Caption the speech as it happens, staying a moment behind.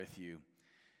With you.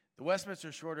 The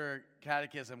Westminster Shorter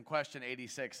Catechism, question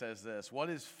 86 says this: what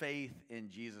is faith in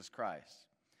Jesus Christ?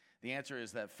 The answer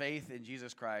is that faith in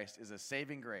Jesus Christ is a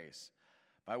saving grace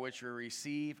by which we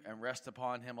receive and rest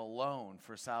upon him alone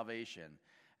for salvation,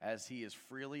 as he is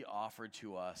freely offered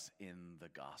to us in the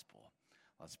gospel.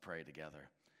 Let's pray together.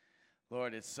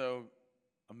 Lord, it's so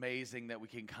amazing that we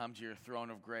can come to your throne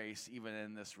of grace even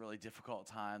in this really difficult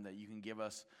time, that you can give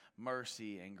us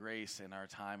mercy and grace in our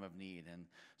time of need. And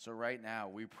so right now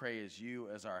we pray as you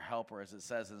as our helper, as it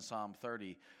says in Psalm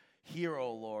 30, hear,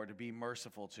 O Lord, be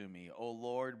merciful to me. O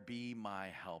Lord, be my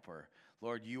helper.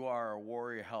 Lord, you are a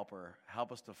warrior helper.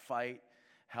 Help us to fight.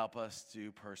 Help us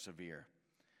to persevere.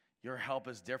 Your help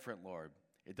is different, Lord.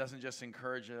 It doesn't just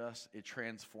encourage us, it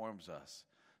transforms us.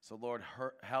 So, Lord,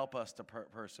 help us to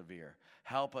persevere.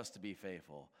 Help us to be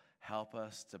faithful. Help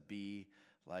us to be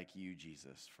like you,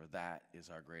 Jesus, for that is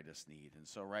our greatest need. And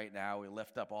so right now we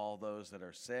lift up all those that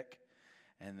are sick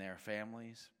and their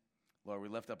families. Lord, we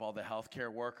lift up all the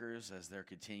healthcare workers as they're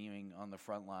continuing on the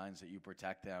front lines, that you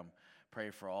protect them.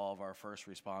 Pray for all of our first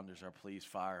responders, our police,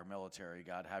 fire, military.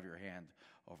 God, have your hand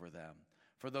over them.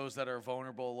 For those that are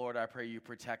vulnerable, Lord, I pray you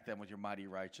protect them with your mighty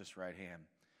righteous right hand.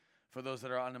 For those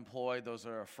that are unemployed, those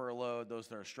that are furloughed, those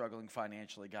that are struggling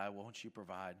financially, God, won't you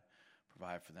provide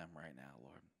for them right now,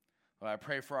 Lord. Lord, I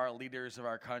pray for our leaders of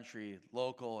our country,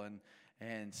 local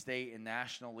and state and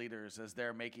national leaders, as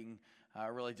they're making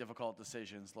really difficult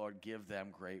decisions. Lord, give them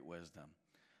great wisdom.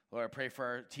 Lord, I pray for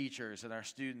our teachers and our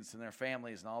students and their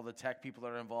families and all the tech people that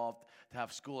are involved to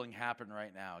have schooling happen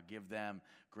right now. Give them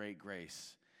great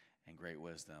grace and great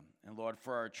wisdom. And Lord,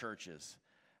 for our churches,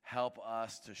 help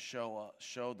us to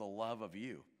show the love of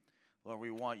you. Lord, we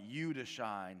want you to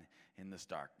shine in this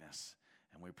darkness.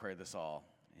 And we pray this all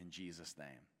in Jesus' name.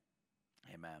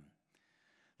 Amen.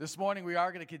 This morning we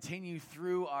are going to continue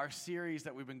through our series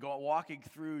that we've been walking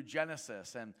through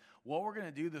Genesis. And what we're going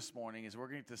to do this morning is we're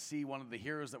going to see one of the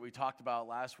heroes that we talked about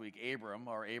last week,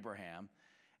 Abraham,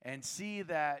 and see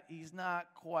that he's not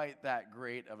quite that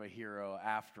great of a hero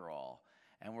after all.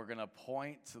 And we're going to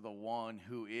point to the one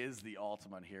who is the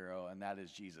ultimate hero, and that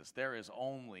is Jesus. There is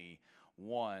only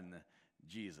one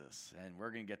Jesus, and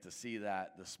we're going to get to see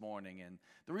that this morning. And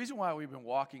the reason why we've been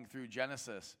walking through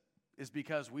Genesis is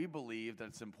because we believe that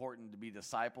it's important to be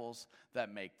disciples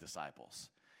that make disciples.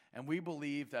 And we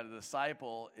believe that a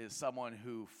disciple is someone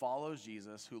who follows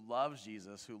Jesus, who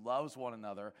loves one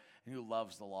another, and who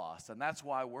loves the lost. And that's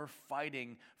why we're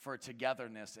fighting for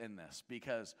togetherness in this,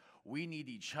 because we need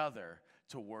each other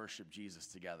to worship Jesus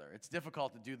together. It's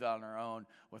difficult to do that on our own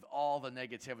with all the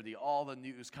negativity, all the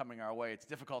news coming our way. It's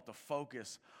difficult to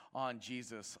focus on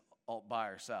Jesus all by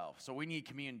ourselves. So we need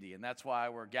community, and that's why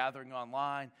we're gathering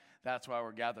online. That's why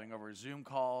we're gathering over Zoom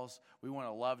calls. We want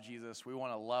to love Jesus. We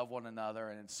want to love one another,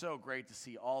 and it's so great to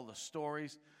see all the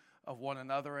stories of one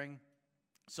anothering.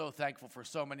 So thankful for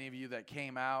so many of you that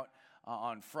came out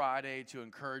on Friday to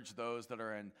encourage those that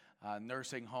are in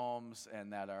nursing homes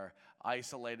and that are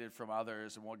isolated from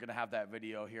others. And we're going to have that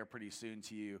video here pretty soon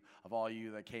to you of all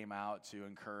you that came out to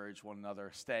encourage one another,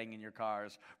 staying in your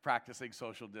cars, practicing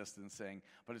social distancing.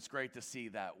 But it's great to see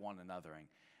that one anothering.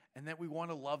 And that we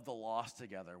want to love the lost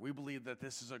together. We believe that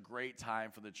this is a great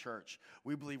time for the church.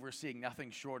 We believe we're seeing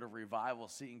nothing short of revival,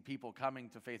 seeing people coming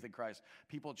to faith in Christ,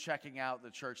 people checking out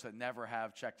the church that never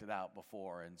have checked it out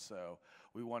before. And so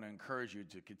we want to encourage you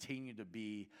to continue to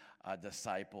be a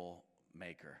disciple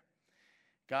maker.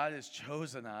 God has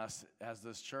chosen us as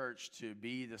this church to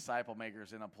be disciple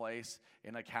makers in a place,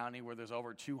 in a county where there's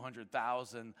over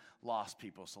 200,000 lost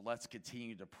people. So let's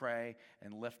continue to pray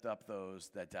and lift up those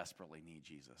that desperately need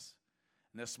Jesus.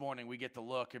 And this morning we get to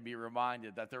look and be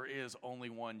reminded that there is only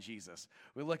one Jesus.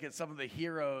 We look at some of the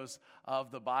heroes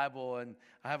of the Bible, and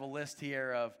I have a list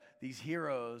here of these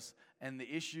heroes and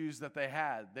the issues that they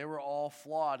had. They were all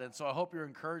flawed, and so I hope you're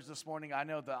encouraged this morning. I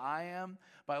know that I am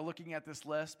by looking at this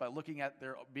list, by looking at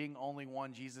there being only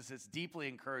one Jesus. It's deeply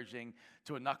encouraging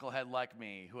to a knucklehead like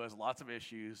me who has lots of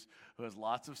issues, who has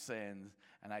lots of sins,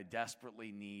 and I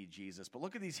desperately need Jesus. But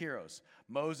look at these heroes.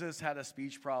 Moses had a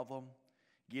speech problem.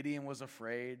 Gideon was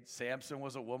afraid. Samson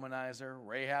was a womanizer.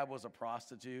 Rahab was a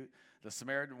prostitute. The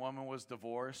Samaritan woman was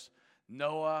divorced.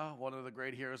 Noah, one of the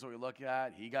great heroes that we look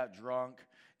at, he got drunk.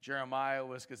 Jeremiah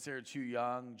was considered too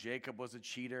young. Jacob was a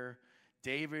cheater.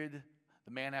 David,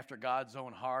 the man after God's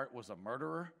own heart, was a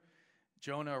murderer.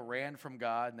 Jonah ran from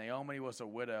God. Naomi was a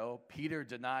widow. Peter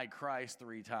denied Christ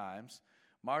 3 times.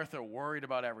 Martha worried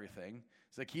about everything.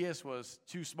 Zacchaeus was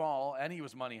too small, and he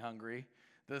was money hungry.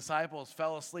 The disciples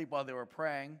fell asleep while they were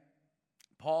praying.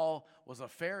 Paul was a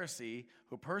Pharisee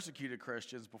who persecuted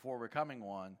Christians before becoming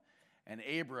one. And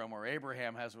Abram, or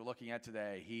Abraham, as we're looking at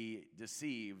today, he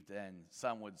deceived, and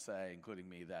some would say, including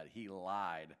me, that he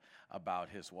lied about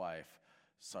his wife,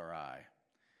 Sarai.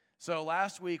 So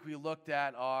last week we looked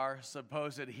at our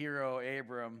supposed hero,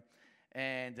 Abram,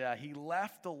 and he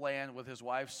left the land with his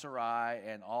wife, Sarai,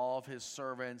 and all of his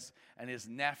servants, and his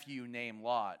nephew named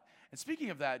Lot. And speaking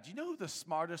of that, do you know who the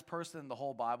smartest person in the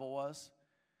whole Bible was?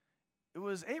 It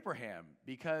was Abraham,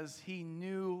 because he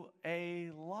knew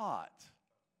a lot.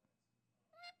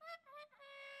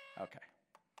 Okay.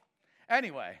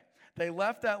 Anyway, they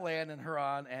left that land in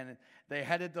Haran, and they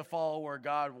headed to follow where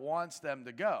God wants them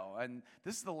to go. And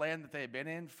this is the land that they had been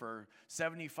in for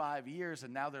 75 years,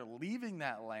 and now they're leaving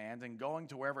that land and going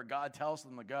to wherever God tells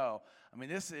them to go. I mean,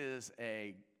 this is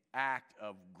an act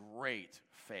of great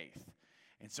faith.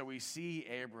 And so we see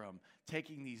Abram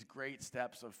taking these great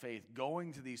steps of faith,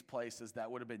 going to these places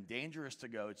that would have been dangerous to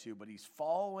go to, but he's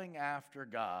following after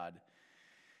God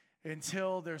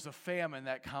until there's a famine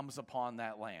that comes upon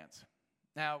that land.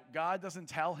 Now, God doesn't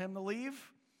tell him to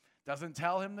leave, doesn't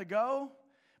tell him to go,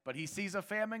 but he sees a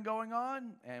famine going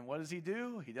on, and what does he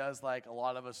do? He does like a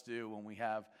lot of us do when we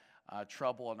have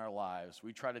trouble in our lives.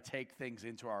 We try to take things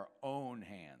into our own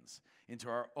hands, into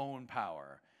our own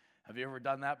power. Have you ever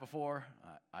done that before?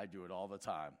 I do it all the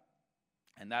time.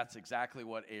 And that's exactly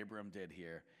what Abram did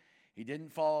here. He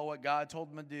didn't follow what God told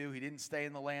him to do. He didn't stay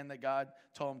in the land that God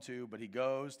told him to, but he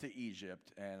goes to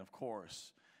Egypt. And of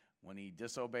course, when he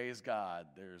disobeys God,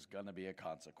 there's going to be a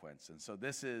consequence. And so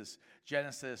this is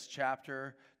Genesis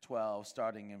chapter 12,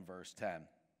 starting in verse 10.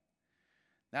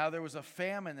 Now there was a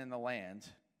famine in the land,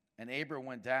 and Abram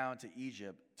went down to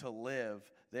Egypt to live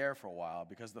there for a while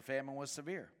because the famine was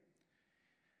severe.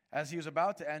 As he was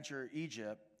about to enter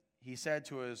Egypt, he said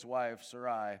to his wife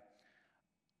Sarai,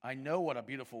 I know what a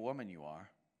beautiful woman you are.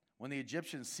 When the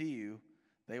Egyptians see you,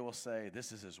 they will say,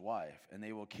 this is his wife, and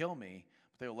they will kill me,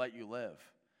 but they will let you live.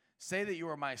 Say that you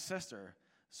are my sister,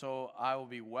 so I will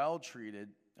be well treated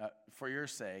for your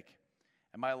sake,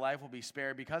 and my life will be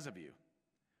spared because of you.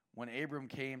 When Abram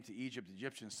came to Egypt, the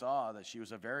Egyptians saw that she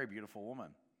was a very beautiful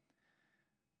woman.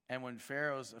 And when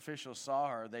Pharaoh's officials saw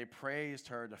her, they praised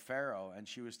her to Pharaoh, and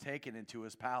she was taken into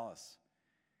his palace.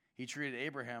 He treated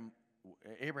Abraham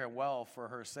well for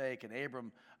her sake, and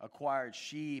Abram acquired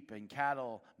sheep and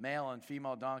cattle, male and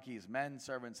female donkeys, men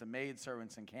servants and maid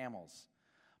servants and camels.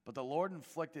 But the Lord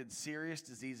inflicted serious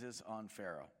diseases on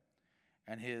Pharaoh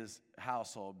and his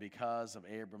household because of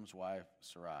Abram's wife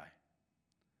Sarai.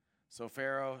 So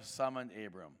Pharaoh summoned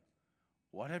Abram.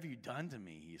 What have you done to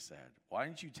me, he said. Why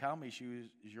didn't you tell me she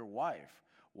was your wife?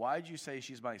 Why did you say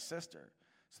she's my sister,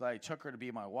 so that I took her to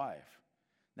be my wife?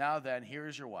 Now then, here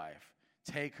is your wife.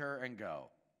 Take her and go.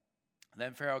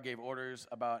 Then Pharaoh gave orders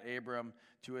about Abram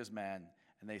to his men,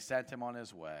 and they sent him on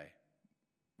his way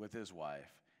with his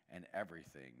wife and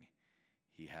everything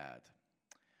he had.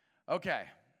 Okay,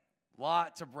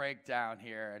 lot to break down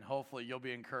here, and hopefully you'll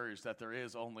be encouraged that there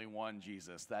is only one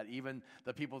Jesus, that even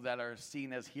the people that are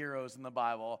seen as heroes in the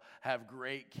Bible have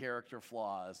great character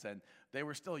flaws, and they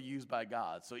were still used by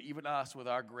God. So even us with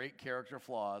our great character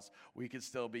flaws, we could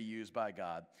still be used by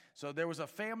God. So there was a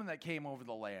famine that came over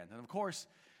the land, and of course,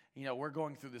 you know, we're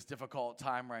going through this difficult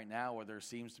time right now where there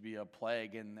seems to be a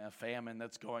plague and a famine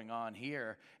that's going on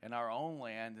here in our own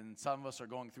land, and some of us are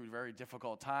going through very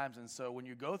difficult times. And so when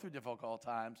you go through difficult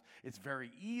times, it's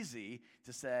very easy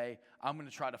to say, I'm going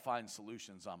to try to find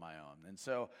solutions on my own. And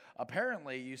so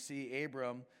apparently you see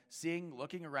Abram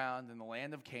looking around in the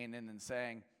land of Canaan and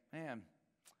saying, man,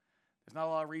 there's not a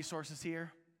lot of resources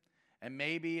here. And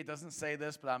maybe, it doesn't say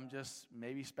this, but I'm just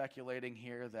maybe speculating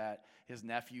here that his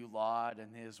nephew Lot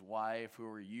and his wife, who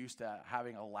were used to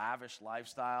having a lavish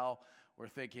lifestyle, were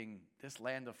thinking, this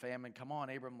land of famine, come on,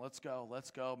 Abram, let's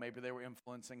go. Maybe they were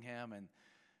influencing him, and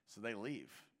so they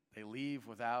leave. They leave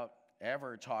without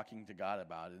ever talking to God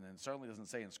about it, and it certainly doesn't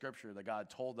say in Scripture that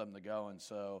God told them to go, and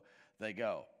so they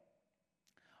go.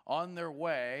 On their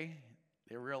way,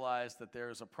 they realize that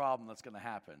there's a problem that's going to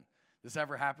happen. This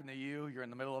ever happened to you? You're in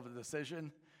the middle of a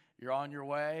decision, you're on your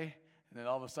way, and then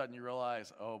all of a sudden you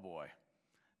realize, oh boy,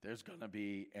 there's going to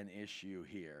be an issue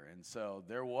here. And so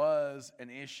there was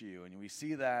an issue, and we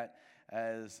see that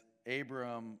as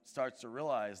Abram starts to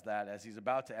realize that as he's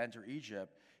about to enter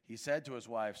Egypt, he said to his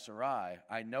wife Sarai,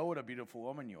 I know what a beautiful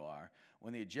woman you are.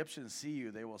 When the Egyptians see you,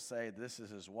 they will say, this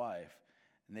is his wife,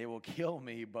 and they will kill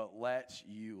me, but let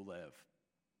you live.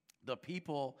 The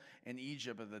people in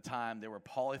Egypt at the time, they were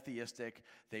polytheistic,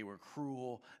 they were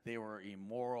cruel, they were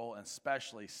immoral, and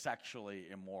especially sexually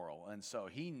immoral. And so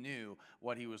he knew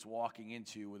what he was walking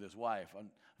into with his wife.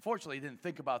 Unfortunately, he didn't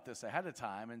think about this ahead of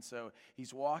time, and so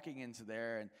he's walking into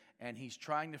there, and he's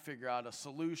trying to figure out a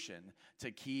solution to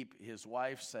keep his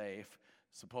wife safe,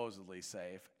 supposedly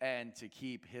safe, and to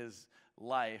keep his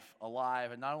life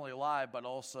alive, and not only alive, but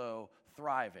also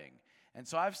thriving. And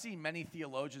so I've seen many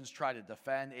theologians try to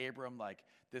defend Abram like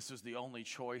this was the only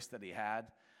choice that he had,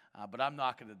 but I'm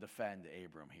not going to defend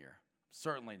Abram here.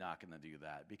 Certainly not going to do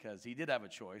that, because he did have a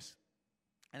choice,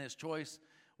 and his choice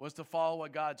was to follow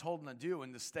what God told him to do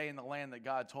and to stay in the land that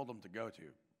God told him to go to.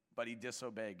 But he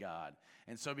disobeyed God.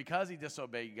 And so because he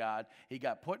disobeyed God, he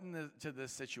got put into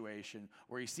this situation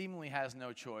where he seemingly has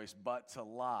no choice but to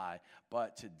lie,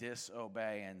 but to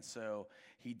disobey. And so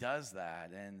he does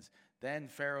that. And then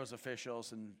Pharaoh's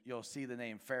officials, and you'll see the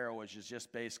name Pharaoh, which is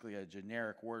just basically a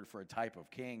generic word for a type of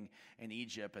king in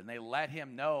Egypt, and they let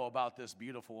him know about this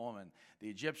beautiful woman. The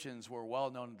Egyptians were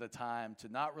well known at the time to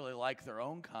not really like their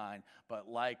own kind, but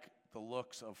like the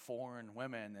looks of foreign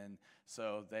women, and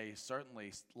so they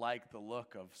certainly liked the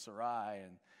look of Sarai,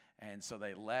 and so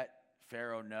they let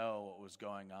Pharaoh know what was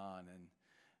going on. And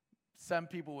some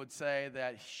people would say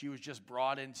that she was just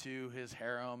brought into his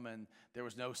harem and there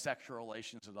was no sexual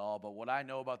relations at all. But what I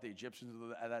know about the Egyptians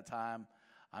at that time,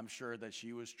 I'm sure that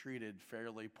she was treated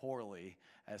fairly poorly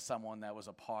as someone that was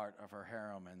a part of her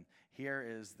harem. And here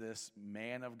is this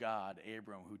man of God,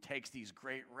 Abram, who takes these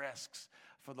great risks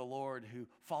for the Lord, who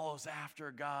follows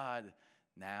after God,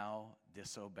 now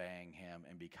disobeying him.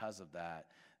 And because of that,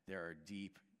 there are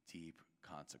deep, deep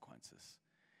consequences.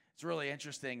 It's really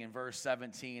interesting in verse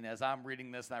 17, as I'm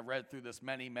reading this, and I've read through this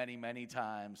many, many, many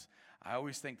times, I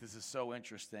always think this is so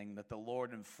interesting that the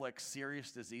Lord inflicts serious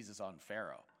diseases on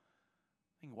Pharaoh.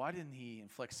 I mean, why didn't he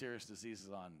inflict serious diseases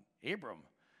on Abram?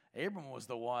 Abram was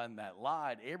the one that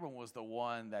lied. Abram was the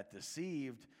one that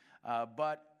deceived.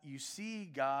 But you see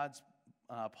God's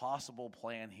possible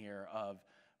plan here of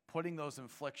putting those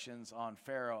inflictions on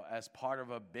Pharaoh as part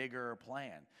of a bigger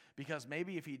plan. Because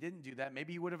maybe if he didn't do that,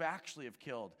 maybe he would have actually have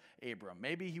killed Abram.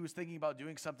 Maybe he was thinking about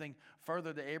doing something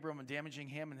further to Abram and damaging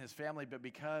him and his family, but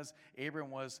because Abram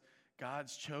was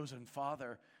God's chosen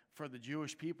father for the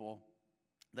Jewish people,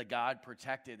 that God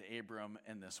protected Abram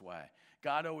in this way.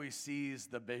 God always sees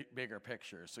the bigger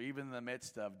picture. So even in the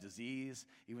midst of disease,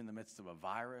 even in the midst of a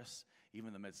virus, even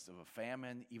in the midst of a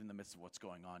famine, even in the midst of what's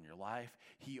going on in your life,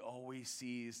 he always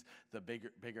sees the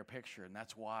bigger picture. And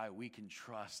that's why we can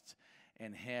trust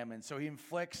in him. And so he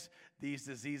inflicts these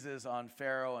diseases on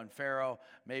Pharaoh, and Pharaoh,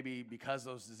 maybe because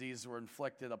those diseases were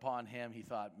inflicted upon him, he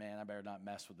thought, man, I better not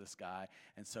mess with this guy.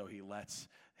 And so he lets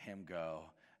him go,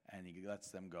 and he lets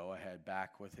them go ahead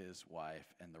back with his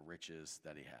wife and the riches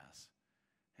that he has.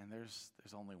 And there's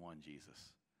only one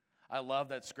Jesus. I love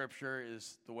that Scripture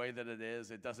is the way that it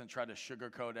is. It doesn't try to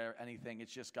sugarcoat anything.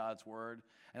 It's just God's Word.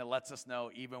 And it lets us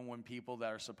know even when people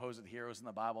that are supposed heroes in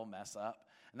the Bible mess up.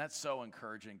 And that's so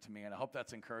encouraging to me, and I hope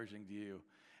that's encouraging to you.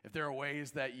 If there are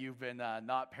ways that you've been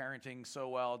not parenting so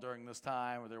well during this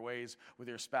time, or there are ways with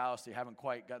your spouse that you haven't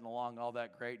quite gotten along all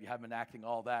that great, you haven't been acting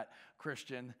all that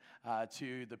Christian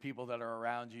to the people that are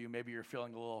around you, maybe you're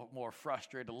feeling a little more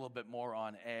frustrated, a little bit more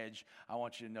on edge, I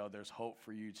want you to know there's hope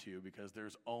for you too, because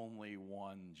there's only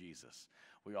one Jesus.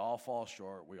 We all fall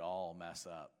short. We all mess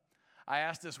up. I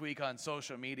asked this week on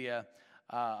social media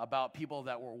about people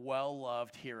that were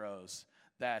well-loved heroes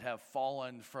that have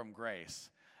fallen from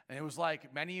grace. And it was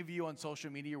like many of you on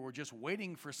social media were just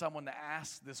waiting for someone to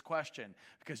ask this question,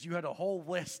 because you had a whole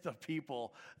list of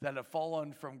people that have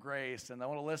fallen from grace. And I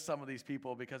want to list some of these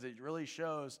people because it really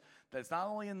shows that it's not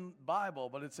only in the Bible,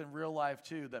 but it's in real life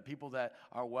too, that people that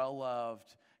are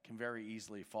well-loved can very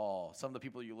easily fall. Some of the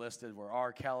people you listed were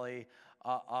R. Kelly,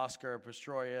 Oscar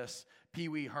Pistorius, Pee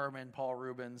Wee Herman, Paul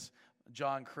Rubens,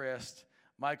 John Christ,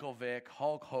 Michael Vick,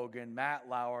 Hulk Hogan, Matt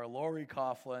Lauer, Lori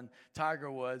Coughlin,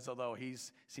 Tiger Woods, although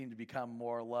he's seemed to become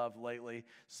more loved lately,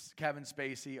 Kevin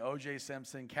Spacey, O.J.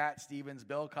 Simpson, Cat Stevens,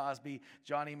 Bill Cosby,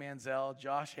 Johnny Manziel,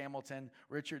 Josh Hamilton,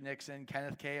 Richard Nixon,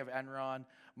 Kenneth K. of Enron,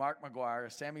 Mark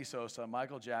McGuire, Sammy Sosa,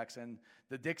 Michael Jackson,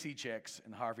 the Dixie Chicks,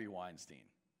 and Harvey Weinstein.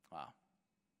 Wow.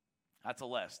 That's a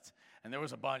list. And there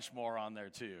was a bunch more on there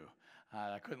too.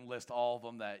 I couldn't list all of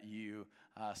them that you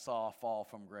saw fall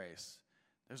from grace.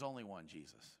 There's only one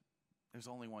Jesus. There's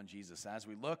only one Jesus. As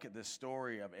we look at this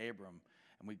story of Abram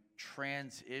and we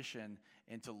transition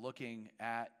into looking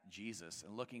at Jesus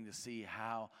and looking to see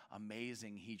how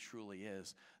amazing he truly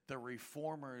is. The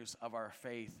reformers of our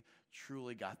faith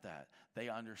truly got that. They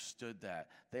understood that.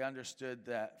 They understood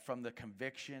that from the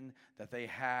conviction that they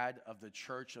had of the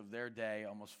church of their day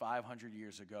almost 500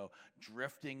 years ago,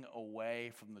 drifting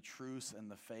away from the truths and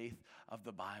the faith of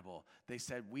the Bible. They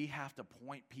said, we have to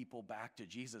point people back to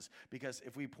Jesus, because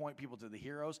if we point people to the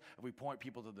heroes, if we point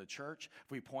people to the church,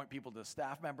 if we point people to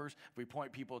staff members, if we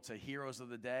point people to heroes of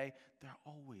the day, they're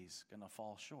always going to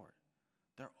fall short.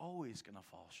 They're always going to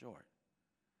fall short.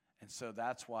 And so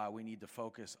that's why we need to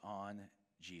focus on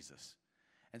Jesus.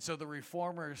 And so the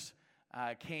reformers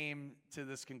came to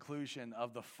this conclusion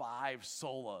of the 5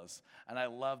 solas. And I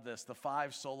love this, the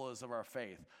 5 solas of our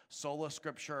faith. Sola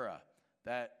Scriptura,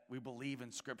 that we believe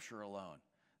in Scripture alone,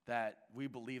 that we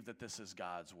believe that this is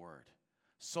God's word.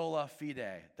 Sola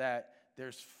Fide, that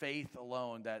there's faith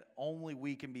alone, that only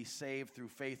we can be saved through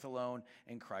faith alone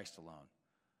in Christ alone.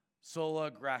 Sola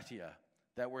Gratia,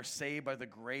 that we're saved by the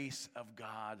grace of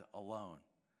God alone.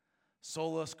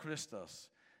 Solus Christus,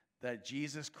 that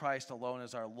Jesus Christ alone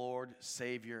is our Lord,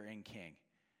 Savior, and King.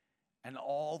 And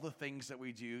all the things that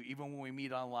we do, even when we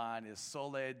meet online, is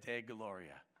Sole Deo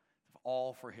Gloria,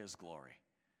 all for his glory.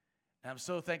 And I'm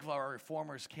so thankful our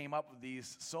reformers came up with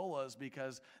these solas,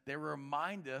 because they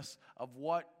remind us of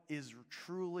what is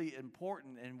truly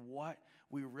important and what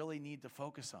we really need to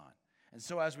focus on. And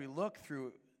so as we look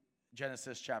through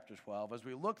Genesis chapter 12, as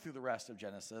we look through the rest of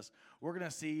Genesis, we're going to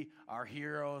see our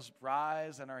heroes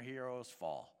rise and our heroes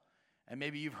fall. And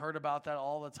maybe you've heard about that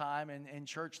all the time in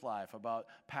church life, about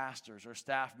pastors or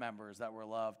staff members that were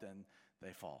loved and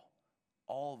they fall.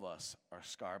 All of us are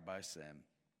scarred by sin,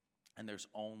 and there's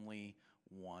only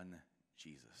one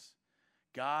Jesus.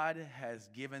 God has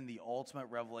given the ultimate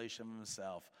revelation of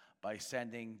himself by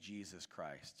sending Jesus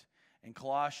Christ. In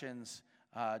Colossians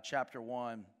chapter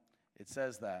 1, it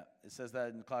says that. It says that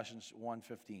in Colossians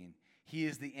 1:15. He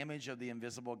is the image of the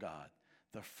invisible God,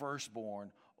 the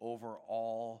firstborn over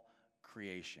all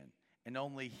creation. And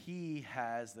only he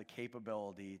has the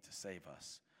capability to save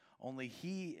us. Only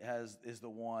he is the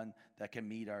one that can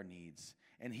meet our needs.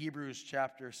 In Hebrews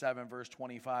chapter 7, verse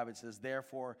 25, it says,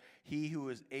 therefore, he who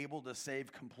is able to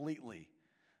save completely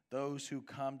those who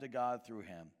come to God through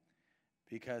him,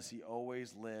 because he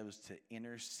always lives to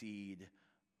intercede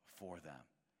for them.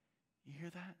 You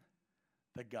hear that?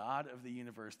 The God of the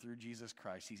universe, through Jesus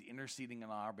Christ, he's interceding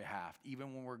on our behalf,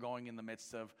 even when we're going in the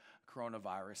midst of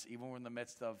coronavirus, even when we're in the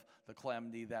midst of the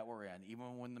calamity that we're in, even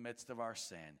when we're in the midst of our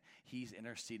sin. He's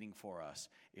interceding for us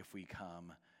if we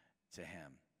come to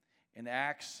him. In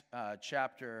Acts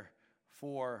chapter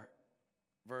 4,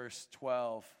 verse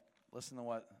 12, listen to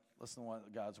what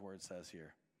God's word says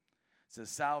here. It says,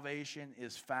 salvation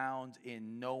is found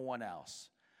in no one else,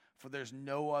 for there's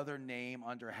no other name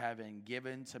under heaven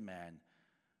given to men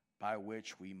by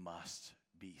which we must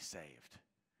be saved.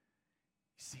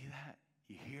 You see that?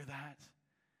 You hear that?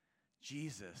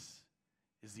 Jesus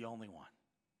is the only one.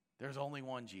 There's only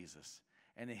one Jesus.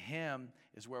 And in him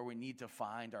is where we need to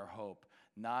find our hope.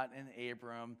 Not in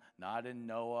Abram, not in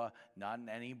Noah, not in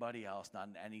anybody else, not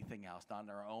in anything else, not in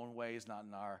our own ways, not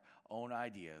in our own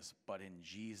ideas, but in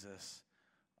Jesus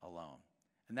alone.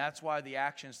 And that's why the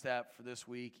action step for this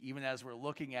week, even as we're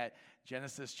looking at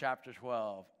Genesis chapter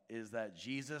 12, is that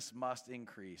Jesus must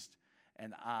increase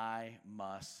and I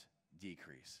must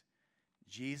decrease.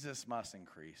 Jesus must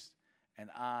increase and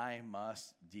I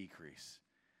must decrease.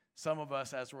 Some of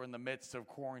us, as we're in the midst of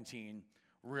quarantine,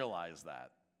 realize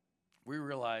that. We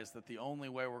realize that the only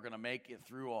way we're going to make it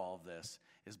through all of this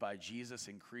is by Jesus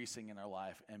increasing in our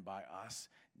life and by us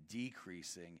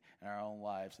decreasing in our own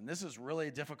lives. And this is really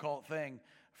a difficult thing,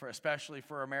 especially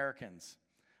for Americans.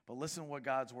 But listen to what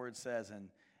God's word says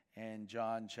in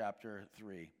John chapter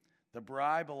 3. The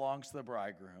bride belongs to the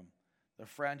bridegroom. The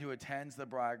friend who attends the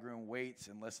bridegroom waits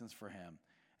and listens for him,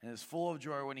 and is full of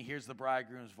joy when he hears the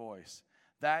bridegroom's voice.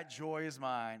 That joy is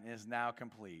mine and is now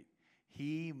complete.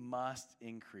 He must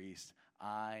increase,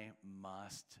 I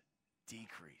must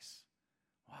decrease.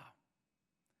 Wow.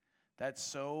 That's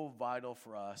so vital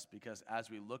for us, because as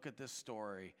we look at this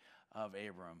story of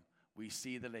Abram, we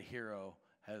see that a hero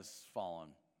has fallen.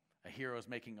 A hero is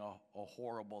making a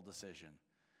horrible decision.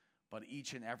 But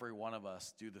each and every one of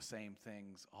us do the same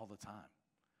things all the time.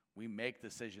 We make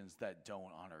decisions that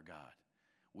don't honor God.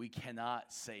 We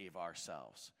cannot save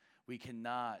ourselves. We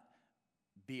cannot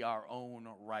be our own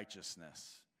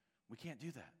righteousness. We can't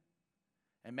do that.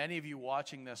 And many of you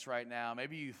watching this right now,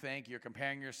 maybe you think you're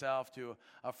comparing yourself to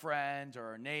a friend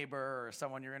or a neighbor or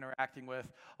someone you're interacting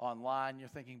with online. You're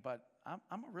thinking, but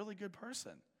I'm a really good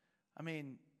person. I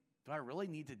mean, do I really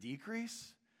need to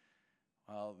decrease?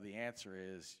 Well, the answer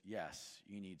is yes,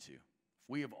 you need to.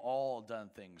 We have all done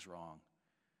things wrong.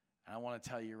 And I want to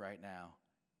tell you right now,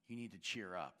 you need to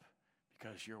cheer up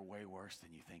because you're way worse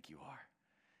than you think you are.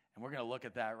 And we're going to look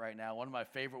at that right now. One of my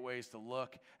favorite ways to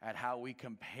look at how we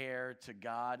compare to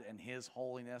God and His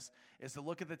holiness is to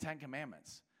look at the 10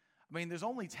 Commandments. I mean, there's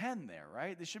only 10 there,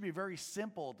 right? This should be very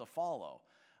simple to follow.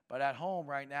 But at home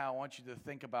right now, I want you to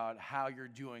think about how you're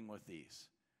doing with these.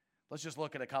 Let's just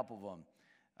look at a couple of them.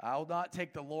 I will not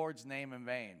take the Lord's name in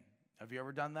vain. Have you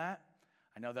ever done that?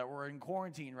 I know that we're in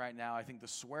quarantine right now. I think the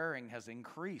swearing has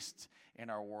increased in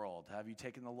our world. Have you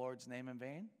taken the Lord's name in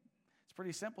vain? It's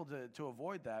pretty simple to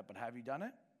avoid that, but have you done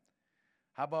it?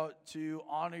 How about to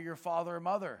honor your father and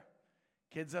mother?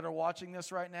 Kids that are watching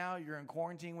this right now, you're in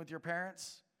quarantine with your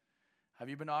parents. Have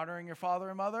you been honoring your father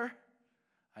and mother?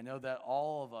 I know that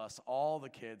all of us, all the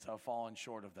kids have fallen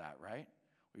short of that, right?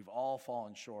 We've all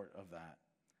fallen short of that.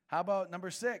 How about number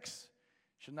 6?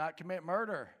 Should not commit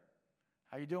murder.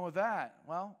 How you doing with that?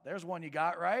 Well, there's one you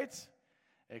got, right?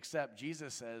 Except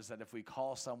Jesus says that if we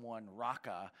call someone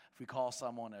raka, if we call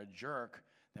someone a jerk,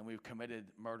 then we've committed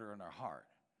murder in our heart.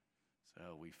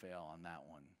 So we fail on that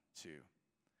one too.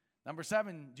 Number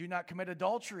 7, do not commit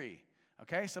adultery.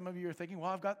 Okay, some of you are thinking,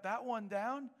 well, I've got that one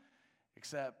down.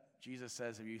 Except Jesus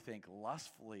says if you think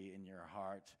lustfully in your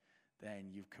heart,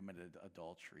 then you've committed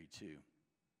adultery too.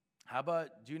 How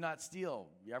about do not steal?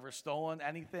 You ever stolen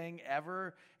anything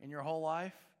ever in your whole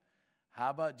life?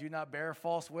 How about do not bear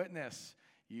false witness?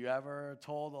 You ever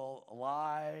told a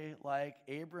lie like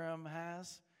Abram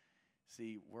has?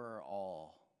 See,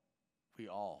 we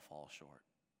all fall short.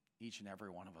 Each and every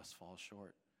one of us falls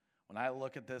short. When I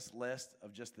look at this list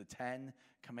of just the 10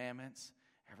 commandments,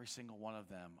 every single one of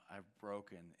them I've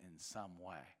broken in some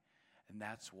way. And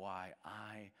that's why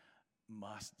I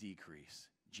must decrease.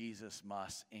 Jesus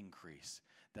must increase.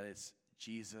 That it's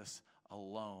Jesus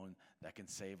alone that can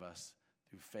save us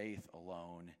through faith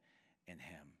alone in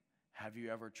Him. Have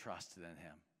you ever trusted in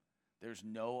Him? There's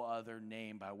no other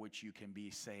name by which you can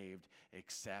be saved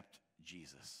except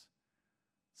Jesus.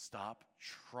 Stop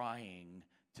trying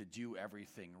to do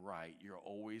everything right. You're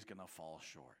always going to fall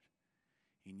short.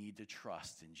 You need to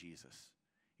trust in Jesus.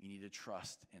 You need to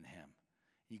trust in Him.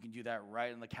 You can do that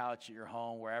right on the couch at your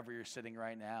home, wherever you're sitting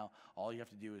right now. All you have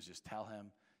to do is just tell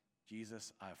Him,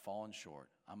 Jesus, I've fallen short.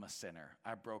 I'm a sinner.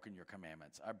 I've broken your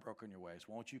commandments. I've broken your ways.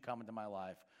 Won't you come into my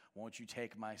life? Won't you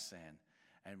take my sin?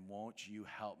 And won't you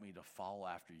help me to follow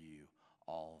after you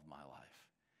all of my life?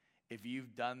 If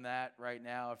you've done that right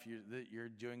now, if you're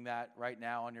doing that right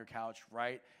now on your couch,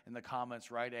 write in the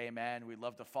comments, write amen. We'd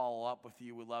love to follow up with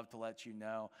you. We'd love to let you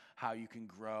know how you can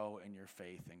grow in your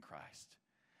faith in Christ.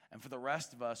 And for the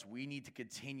rest of us, we need to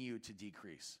continue to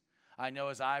decrease. I know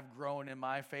as I've grown in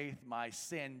my faith, my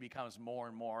sin becomes more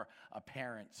and more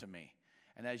apparent to me.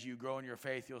 And as you grow in your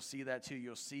faith, you'll see that too.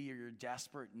 You'll see your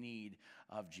desperate need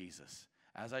of Jesus.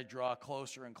 As I draw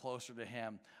closer and closer to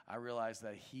Him, I realize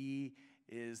that He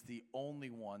is the only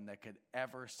one that could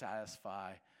ever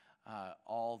satisfy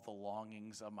all the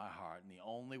longings of my heart, and the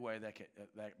only way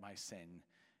that my sin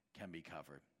can be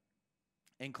covered.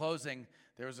 In closing,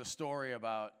 there was a story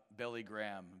about Billy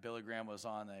Graham. Billy Graham was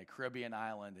on a Caribbean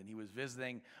island, and he was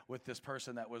visiting with this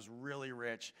person that was really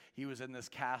rich. He was in this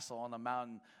castle on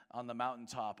the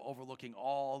mountaintop, overlooking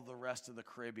all the rest of the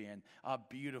Caribbean, a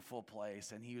beautiful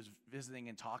place. And he was visiting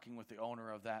and talking with the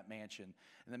owner of that mansion.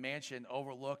 And the mansion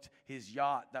overlooked his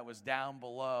yacht that was down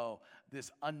below,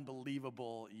 this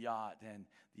unbelievable yacht. And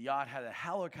the yacht had a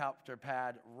helicopter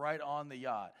pad right on the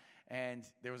yacht. And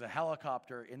there was a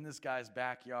helicopter in this guy's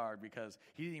backyard because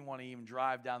he didn't want to even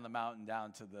drive down the mountain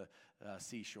down to the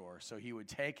seashore. So he would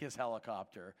take his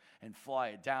helicopter and fly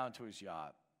it down to his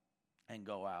yacht and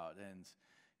go out. And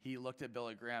he looked at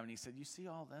Billy Graham and he said, you see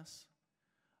all this?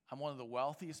 I'm one of the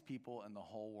wealthiest people in the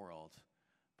whole world,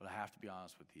 but I have to be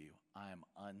honest with you, I am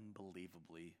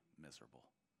unbelievably miserable.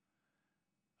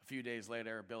 A few days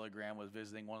later, Billy Graham was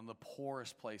visiting one of the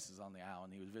poorest places on the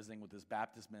island. He was visiting with his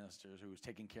Baptist minister who was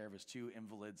taking care of his 2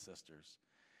 invalid sisters.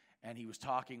 And he was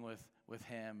talking with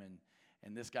him,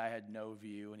 and this guy had no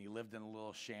view, and he lived in a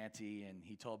little shanty. And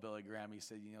he told Billy Graham, he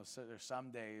said, you know, so there's some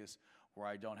days where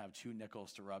I don't have 2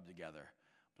 nickels to rub together.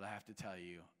 But I have to tell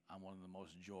you, I'm one of the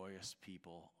most joyous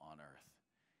people on earth.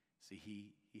 See,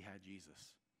 he had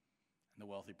Jesus, and the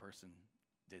wealthy person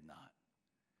did not.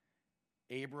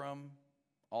 Abram,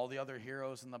 all the other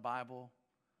heroes in the Bible,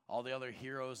 all the other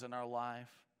heroes in our life,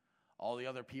 all the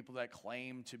other people that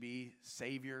claim to be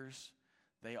saviors,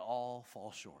 they all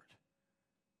fall short.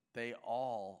 They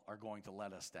all are going to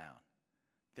let us down.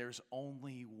 There's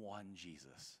only one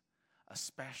Jesus.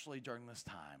 Especially during this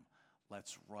time,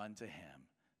 let's run to Him.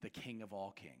 the King of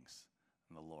all kings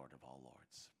and the Lord of all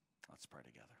lords. Let's pray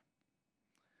together.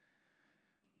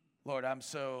 Lord, I'm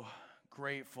so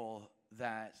grateful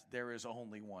that there is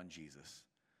only one Jesus,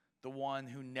 the one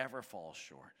who never falls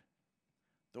short,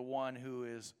 the one who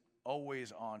is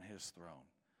always on his throne,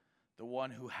 the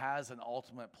one who has an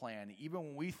ultimate plan. Even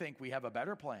when we think we have a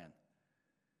better plan,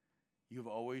 you've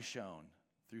always shown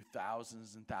through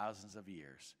thousands and thousands of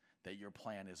years that your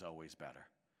plan is always better.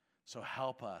 So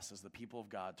help us as the people of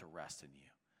God to rest in you.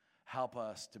 Help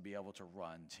us to be able to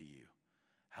run to you.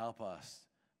 Help us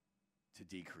to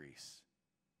decrease,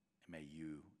 and may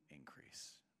you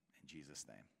increase. In Jesus'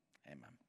 name, amen.